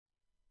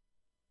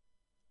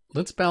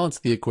Let's balance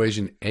the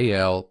equation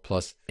Al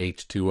plus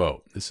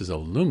H2O. This is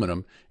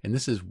aluminum and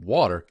this is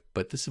water,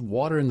 but this is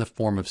water in the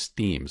form of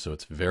steam, so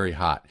it's very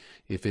hot.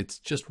 If it's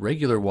just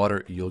regular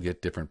water, you'll get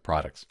different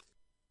products.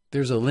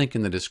 There's a link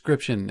in the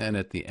description and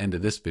at the end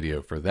of this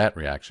video for that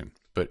reaction.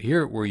 But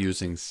here we're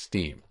using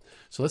steam.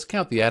 So let's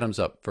count the atoms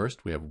up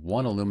first. We have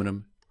 1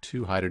 aluminum,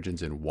 2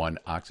 hydrogens, and 1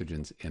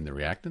 oxygens in the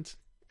reactants.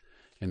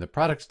 In the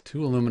products,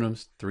 2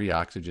 aluminums, 3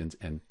 oxygens,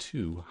 and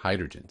 2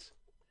 hydrogens.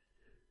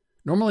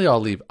 Normally I'll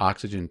leave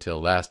oxygen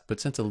till last, but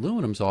since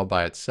aluminum's all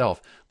by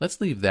itself,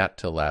 let's leave that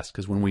till last,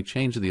 because when we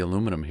change the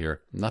aluminum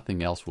here,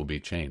 nothing else will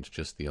be changed,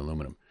 just the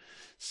aluminum.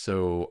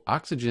 So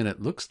oxygen,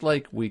 it looks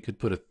like we could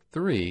put a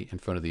 3 in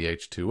front of the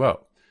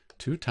H2O.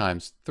 2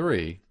 times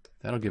 3,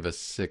 that'll give us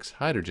 6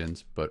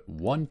 hydrogens, but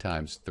 1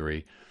 times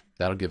 3,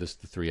 that'll give us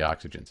the 3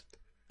 oxygens.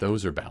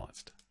 Those are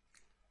balanced.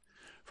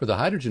 For the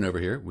hydrogen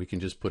over here, we can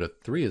just put a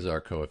 3 as our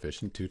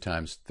coefficient, 2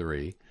 times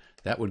 3.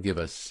 That would give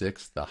us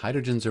 6. The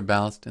hydrogens are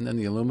balanced, and then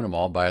the aluminum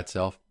all by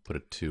itself, put a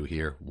 2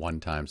 here, 1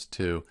 times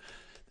 2.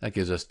 That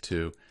gives us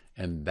 2,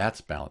 and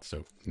that's balanced.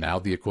 So now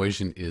the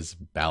equation is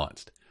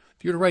balanced.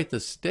 If you were to write the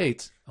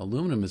states,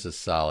 aluminum is a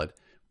solid.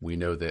 We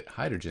know that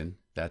hydrogen,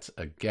 that's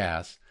a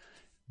gas.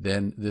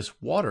 Then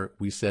this water,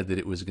 we said that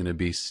it was going to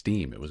be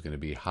steam. It was going to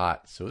be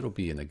hot, so it'll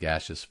be in a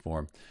gaseous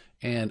form.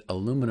 And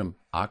aluminum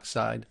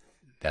oxide,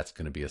 that's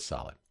going to be a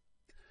solid.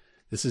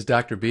 This is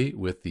Dr. B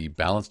with the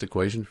balanced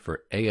equation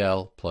for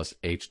Al plus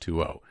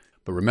H2O.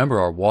 But remember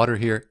our water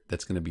here,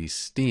 that's going to be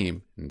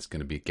steam and it's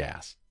going to be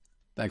gas.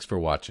 Thanks for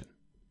watching.